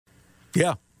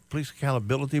Yeah. Police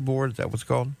Accountability Board, is that what's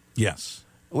called? Yes.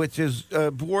 Which is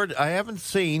a board I haven't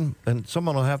seen, and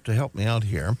someone will have to help me out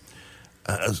here.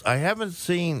 I haven't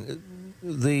seen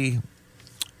the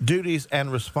duties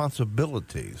and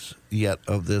responsibilities yet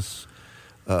of this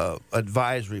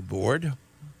advisory board.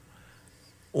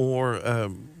 Or,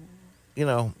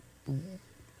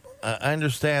 I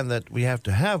understand that we have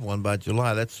to have one by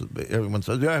July. That's everyone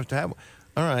says, you have to have one.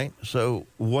 All right, so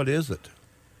what is it?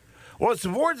 Well, it's the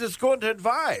board that's going to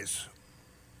advise.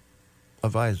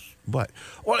 Advise what?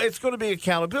 Well, it's going to be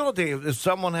accountability. If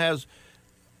someone has...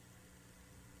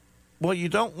 Well, you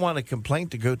don't want a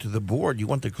complaint to go to the board. You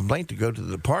want the complaint to go to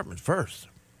the department first,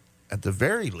 at the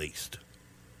very least.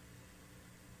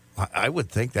 I would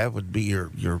think that would be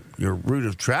your route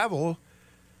of travel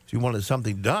if you wanted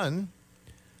something done.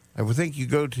 I would think you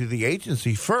go to the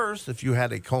agency first if you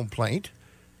had a complaint,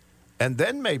 and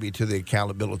then maybe to the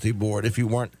accountability board if you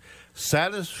weren't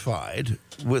satisfied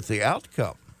with the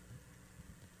outcome.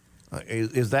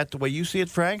 Is that the way you see it,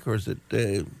 Frank, or is it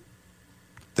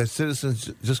that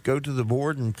citizens just go to the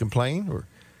board and complain, or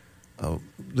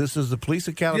this is the police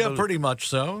accountability? Yeah, pretty much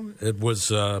so. It was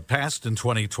passed in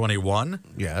 2021.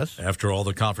 Yes. After all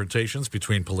the confrontations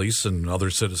between police and other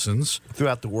citizens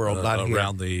throughout the world, not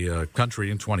around the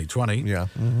country in 2020. Yeah.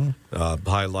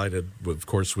 Highlighted, of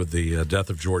course, with the death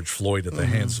of George Floyd at the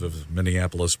hands of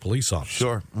Minneapolis police officers.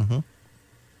 Sure.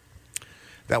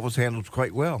 That was handled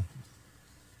quite well.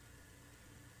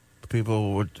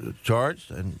 People were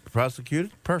charged and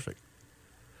prosecuted. Perfect.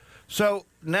 So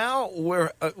now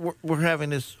we're having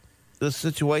this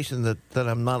situation that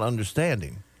I'm not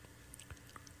understanding.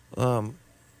 For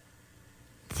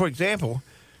example,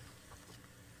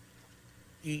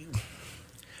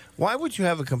 why would you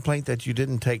have a complaint that you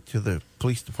didn't take to the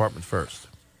police department first?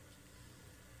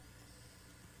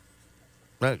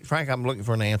 Frank, I'm looking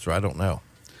for an answer. I don't know.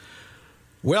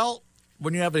 Well,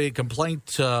 when you have a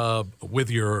complaint with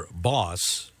your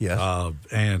boss, yes.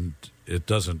 And it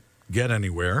doesn't get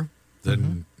anywhere,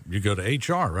 then you go to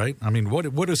HR, right? I mean, what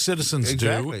do citizens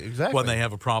do when they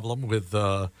have a problem with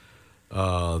the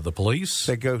police?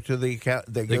 They go to the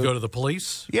they go to the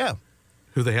police. Yeah,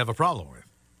 who they have a problem with.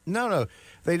 No,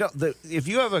 they don't. If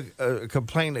you have a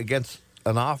complaint against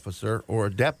an officer or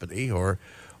a deputy or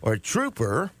a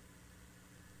trooper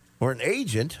or an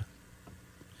agent,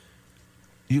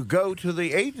 you go to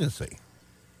the agency.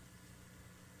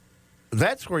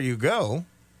 That's where you go.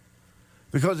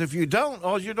 Because if you don't,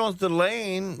 all you're doing is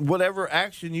delaying whatever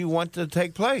action you want to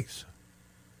take place.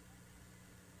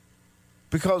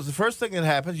 Because the first thing that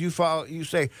happens, you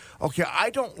say, okay, I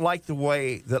don't like the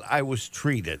way that I was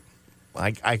treated.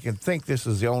 I can think this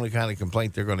is the only kind of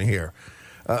complaint they're going to hear.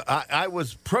 I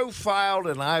was profiled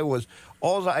and I was,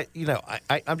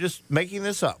 I'm just making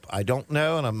this up. I don't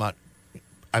know, and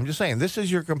I'm just saying, this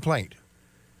is your complaint.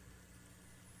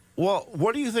 Well,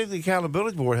 what do you think the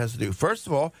accountability board has to do? First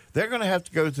of all, they're going to have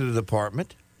to go to the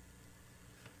department.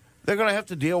 They're going to have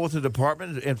to deal with the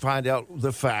department and find out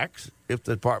the facts. If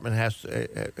the department has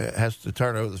to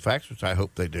turn over the facts, which I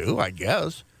hope they do, I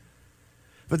guess.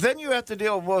 But then you have to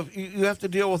deal with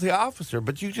the officer.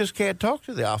 But you just can't talk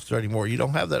to the officer anymore. You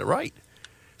don't have that right.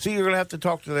 So you're going to have to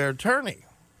talk to their attorney,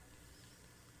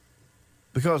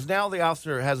 because now the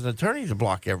officer has an attorney to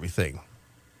block everything.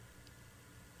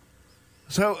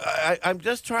 So I'm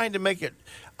just trying to make it.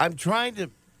 I'm trying to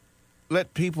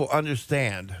let people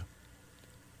understand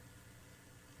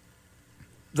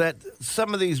that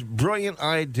some of these brilliant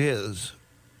ideas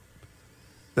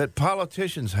that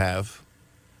politicians have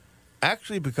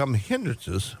actually become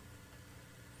hindrances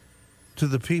to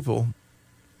the people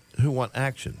who want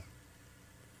action.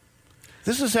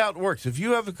 This is how it works. If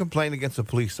you have a complaint against a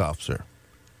police officer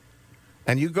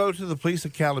and you go to the Police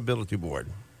Accountability Board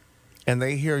and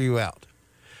they hear you out,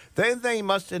 then they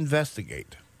must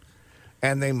investigate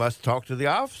and they must talk to the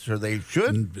officer. They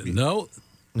should. No,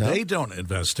 they don't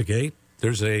investigate.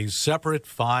 There's a separate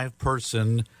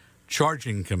 5-person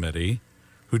charging committee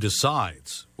who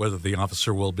decides whether the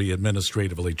officer will be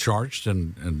administratively charged,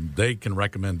 and they can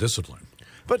recommend discipline.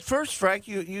 But first, Frank,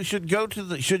 you should go to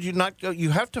the. Should you not go?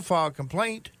 You have to file a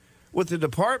complaint with the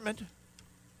department.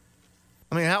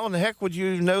 I mean, how in the heck would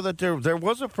you know that there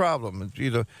was a problem? And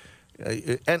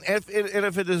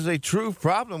if it is a true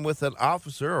problem with an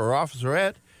officer or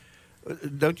officerette,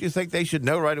 don't you think they should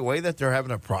know right away that they're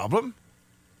having a problem?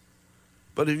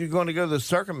 But if you're going to go this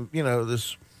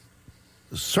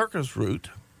circus route,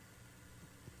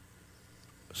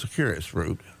 circus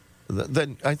route,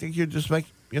 then I think you just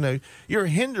you're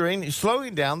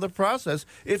slowing down the process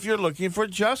if you're looking for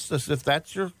justice, if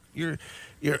that's your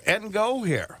end goal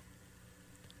here.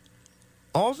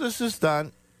 All this is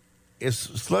done is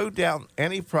slow down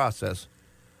any process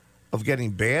of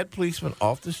getting bad policemen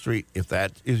off the street, if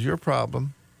that is your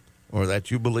problem, or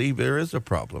that you believe there is a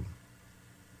problem.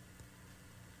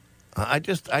 I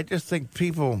just think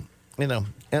people, you know,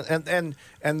 and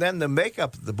then the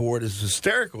makeup of the board is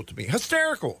hysterical to me.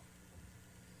 Hysterical.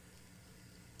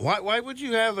 Why would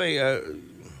you have a?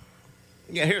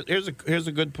 Here's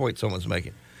a good point someone's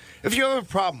making. If you have a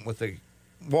problem with a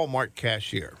Walmart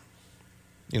cashier,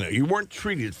 you know, you weren't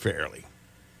treated fairly,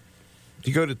 do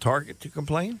you go to Target to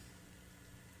complain?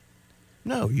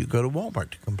 No, you go to Walmart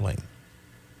to complain.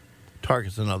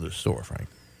 Target's another store, Frank.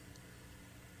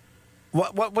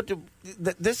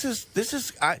 This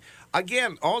is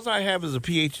again, all I have is a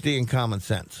PhD in common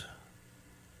sense.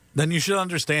 Then you should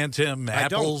understand, Tim,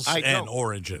 apples I don't. and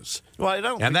oranges. Well, I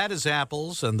don't. And that is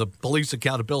apples, and the Police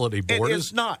Accountability Board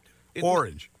is not.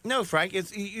 Orange. No, Frank,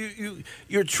 it's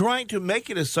you're trying to make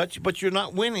it as such, but you're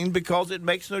not winning because it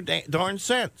makes no darn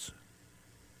sense.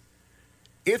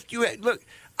 If you look,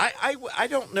 I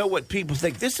don't know what people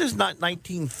think. This is not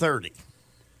 1930.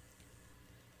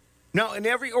 No, in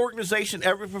every organization,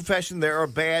 every profession, there are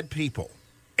bad people.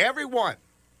 Everyone.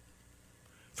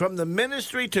 From the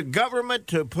ministry to government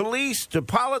to police to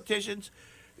politicians,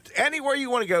 anywhere you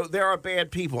want to go, there are bad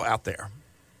people out there.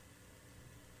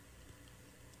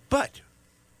 But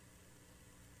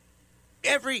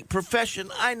every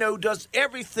profession I know does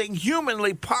everything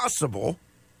humanly possible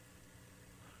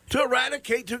to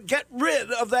eradicate, to get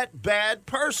rid of that bad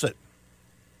person.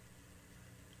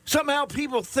 Somehow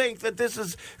people think that this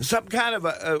is some kind of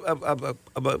a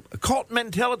cult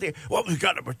mentality. Well, we've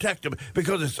got to protect them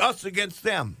because it's us against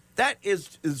them. That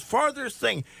is farthest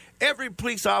thing. Every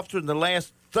police officer in the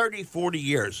last 30, 40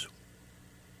 years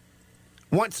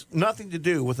wants nothing to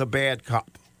do with a bad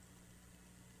cop.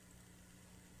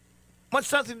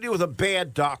 Wants nothing to do with a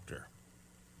bad doctor,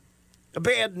 a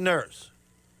bad nurse,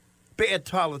 bad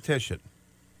politician.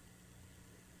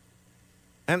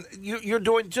 And you're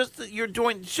doing just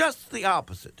the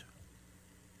opposite.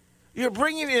 You're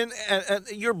bringing in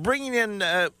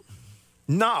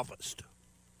novices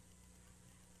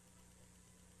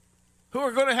who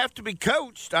are going to have to be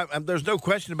coached. There's no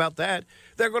question about that.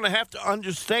 They're going to have to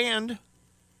understand,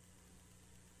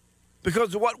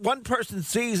 because what one person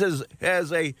sees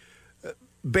as a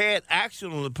bad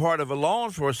action on the part of a law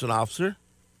enforcement officer,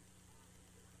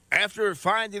 after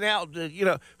finding out that, you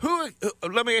know,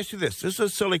 let me ask you this. This is a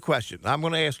silly question. I'm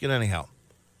going to ask it anyhow.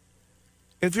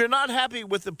 If you're not happy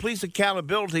with the police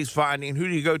accountability's finding, who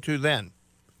do you go to then?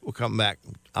 We'll come back.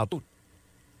 Let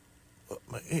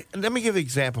me give an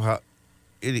example how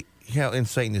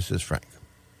insane this is, Frank.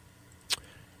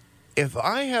 If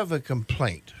I have a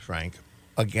complaint, Frank,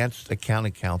 against a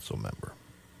county council member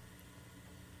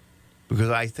because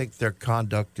I think their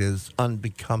conduct is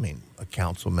unbecoming a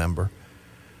council member,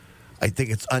 I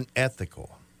think it's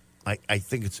unethical. I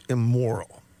think it's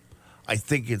immoral. I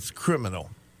think it's criminal.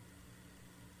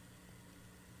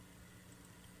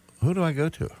 Who do I go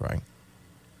to, Frank?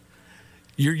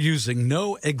 You're using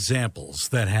no examples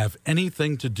that have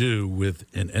anything to do with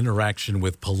an interaction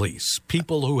with police.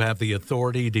 People who have the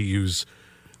authority to use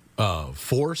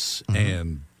force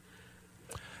and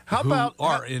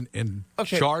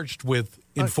charged with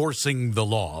enforcing the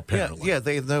law, apparently. Yeah,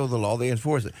 they know the law. They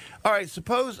enforce it. All right,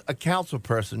 suppose a council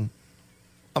person,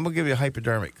 I'm going to give you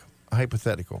a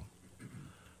hypothetical.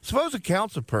 Suppose a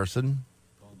council person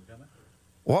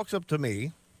walks up to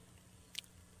me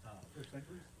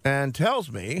and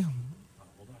tells me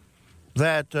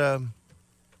that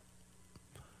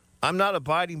I'm not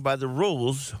abiding by the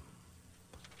rules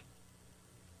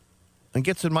and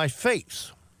gets in my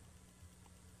face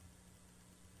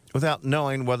without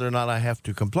knowing whether or not I have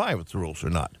to comply with the rules or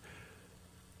not.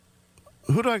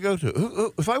 Who do I go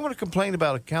to? If I want to complain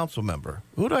about a council member,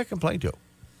 who do I complain to?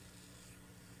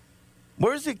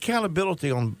 Where's the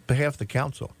accountability on behalf of the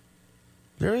council?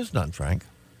 There is none, Frank.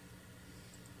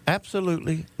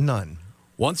 Absolutely none.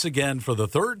 Once again, for the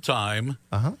third time,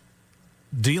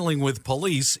 dealing with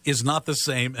police is not the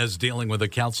same as dealing with a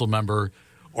council member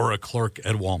or a clerk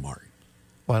at Walmart.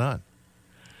 Why not?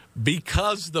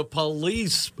 Because the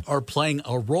police are playing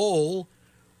a role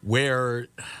where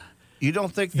you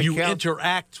don't think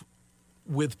interact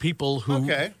with people who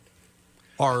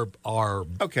are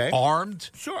armed,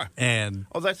 sure, and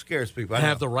that scares people.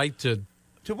 Have the right to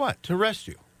what? To arrest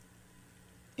you?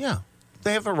 Yeah,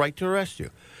 they have a right to arrest you.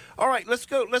 All right, let's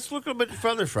go. Let's look a bit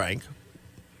further, Frank.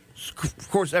 Of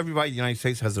course, everybody in the United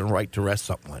States has a right to arrest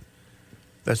someone.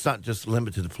 That's not just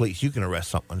limited to the police. You can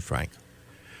arrest someone, Frank.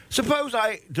 Suppose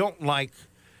I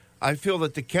feel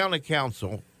that the county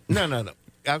council. No.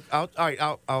 All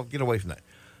right, I'll get away from that.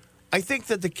 I think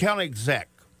that the county exec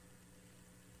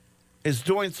is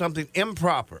doing something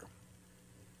improper,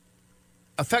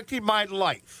 affecting my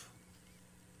life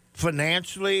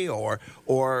financially or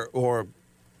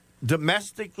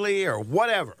domestically or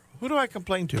whatever. Who do I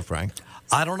complain to, Frank?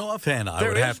 I don't know, offhand. I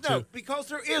would have to. Because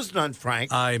there is none,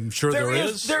 Frank. I'm sure there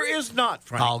is. There is not,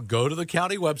 Frank. I'll go to the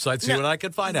county website, see what I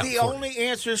can find out. The only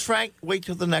answer is, Frank, wait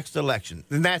till the next election.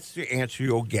 And that's the answer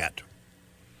you'll get.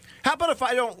 How about if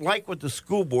I don't like what the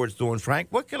school board's doing, Frank?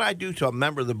 What can I do to a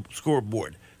member of the school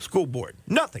board?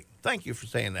 Nothing. Thank you for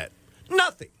saying that.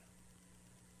 Nothing.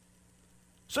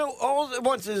 So all it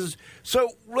wants is, so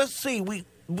let's see, we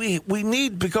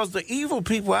need, because the evil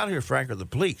people out here, Frank, are the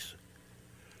police.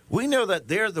 We know that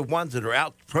they're the ones that are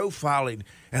out profiling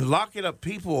and locking up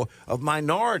people of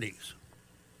minorities.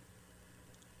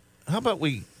 How about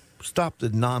we stop the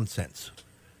nonsense?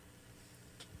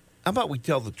 How about we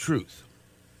tell the truth?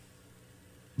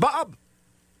 Bob,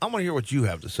 I want to hear what you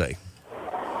have to say.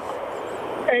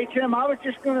 Hey, Tim, I was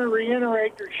just going to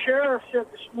reiterate, the sheriff said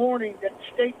this morning that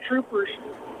state troopers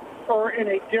are in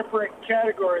a different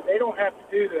category. They don't have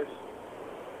to do this.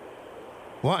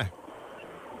 Why?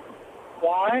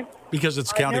 Why? Because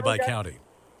it's county by county.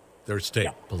 They're state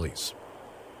police.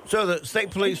 So the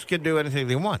state police can do anything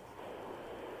they want.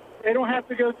 They don't have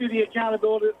to go through the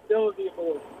accountability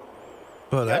board.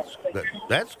 Well,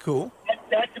 that's cool.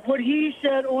 That's what he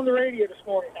said on the radio this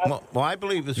morning. Well, I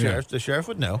believe the sheriff. The sheriff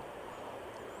would know.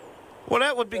 Well,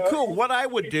 that would be cool. What I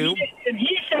would do... And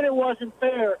he said it wasn't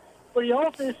fair, but he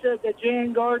also said that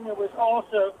Jan Gardner was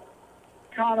also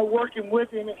kind of working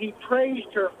with him, and he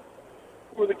praised her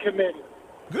for the committee.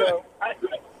 Good.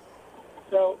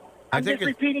 So I'm just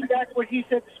repeating back what he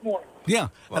said this morning. Yeah,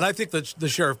 and I think that the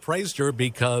sheriff praised her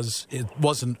because it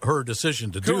wasn't her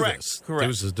decision to do this. Correct. It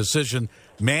was a decision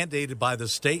mandated by the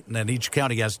state, and then each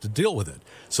county has to deal with it.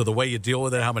 So the way you deal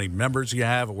with it, how many members you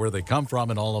have, where they come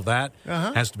from, and all of that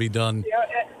has to be done. Yeah,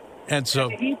 and so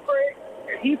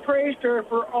he praised her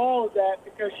for all of that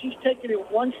because she's taking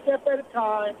it one step at a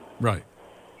time. Right.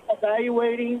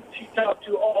 Evaluating. She talked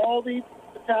to all the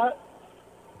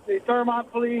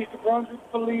Thurmont Police, the Brunswick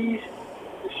Police,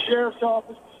 the Sheriff's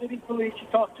Office, the City Police. She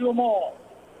talked to them all.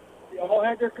 They all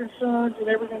had their concerns and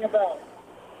everything about it.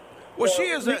 Well,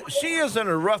 so, she is in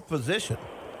a rough position.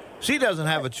 She doesn't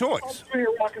have a choice.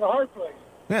 You're rocking a hard place.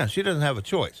 Yeah, she doesn't have a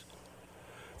choice.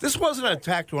 This wasn't an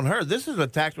attack on her. This is an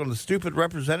attack on the stupid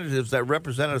representatives that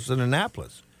represent us in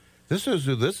Annapolis. This is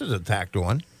who this is attacked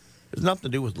on. It's nothing to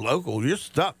do with local. You're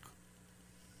stuck.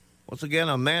 Once again,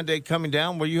 a mandate coming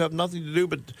down where you have nothing to do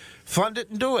but fund it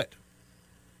and do it.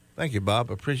 Thank you, Bob.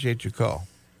 Appreciate your call.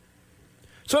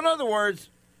 So, in other words,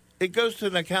 it goes to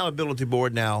an accountability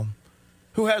board now,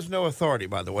 who has no authority,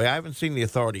 by the way. I haven't seen the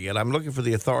authority yet. I'm looking for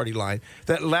the authority line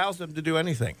that allows them to do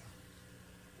anything.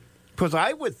 Because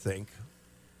I would think,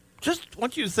 just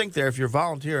want you to think there, if you're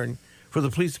volunteering for the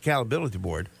Police Accountability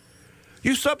Board,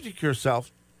 you subject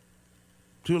yourself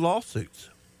to lawsuits.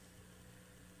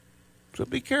 So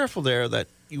be careful there that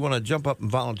you want to jump up and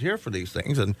volunteer for these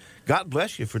things, and God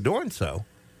bless you for doing so.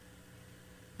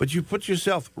 But you put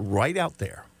yourself right out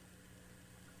there.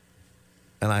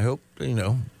 And I hope,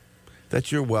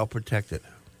 that you're well protected.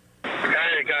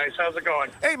 Hey, guys, how's it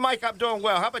going? Hey, Mike, I'm doing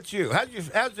well. How about you?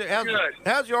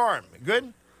 How's your arm?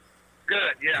 Good?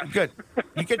 Good, yeah. Good.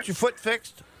 You get your foot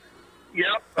fixed? Yep,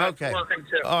 that's okay. Working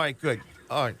too. All right, good.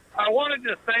 All right. I wanted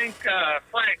to thank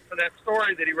Frank for that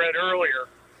story that he read earlier.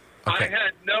 Okay. I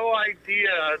had no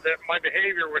idea that my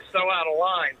behavior was so out of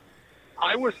line.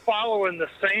 I was following the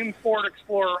same Ford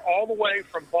Explorer all the way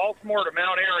from Baltimore to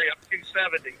Mount Airy up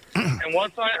 270. And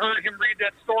once I heard him read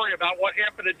that story about what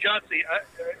happened to Jussie,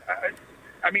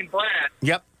 Brad.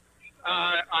 Yep.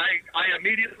 I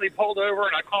immediately pulled over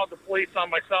and I called the police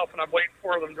on myself, and I'm waiting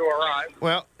for them to arrive.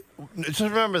 Well, just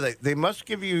remember they must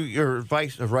give you your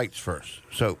advice of rights first.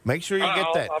 So make sure you get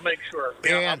that. I'll make sure.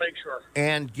 Yeah, I'll make sure.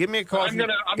 And give me a call I'm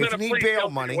gonna if you need bail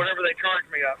money. Whatever they charge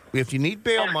me up. If you need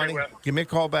bail money, give me a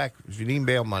call back. If you need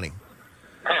bail money.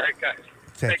 All right, guys.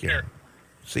 Take care.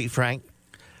 See, Frank.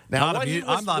 Now,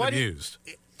 I'm not amused.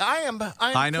 I am.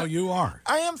 I know you are.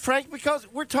 I am, Frank, because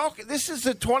we're talking. This is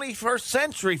the 21st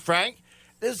century, Frank.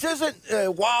 This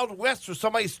isn't Wild West where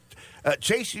somebody's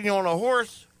chasing you on a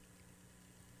horse.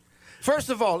 First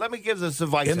of all, let me give this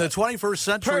advice. In the 21st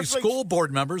century, school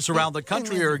board members around the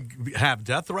country have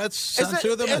death threats sent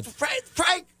to them.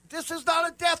 Frank, this is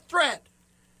not a death threat.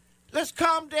 Let's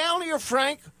calm down here,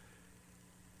 Frank.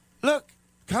 Look,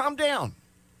 calm down.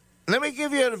 Let me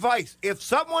give you advice. If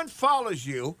someone follows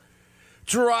you,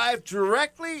 drive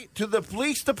directly to the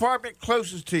police department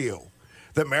closest to you.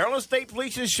 The Maryland State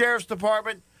Police and Sheriff's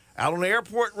Department, out on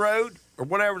Airport Road, or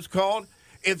whatever it's called.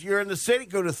 If you're in the city,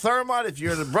 go to Thermont. If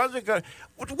you're in the Brunswick,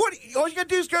 all you got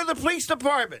to do is go to the police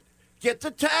department. Get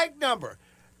the tag number.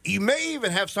 You may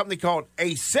even have something called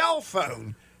a cell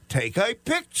phone. Take a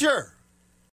picture.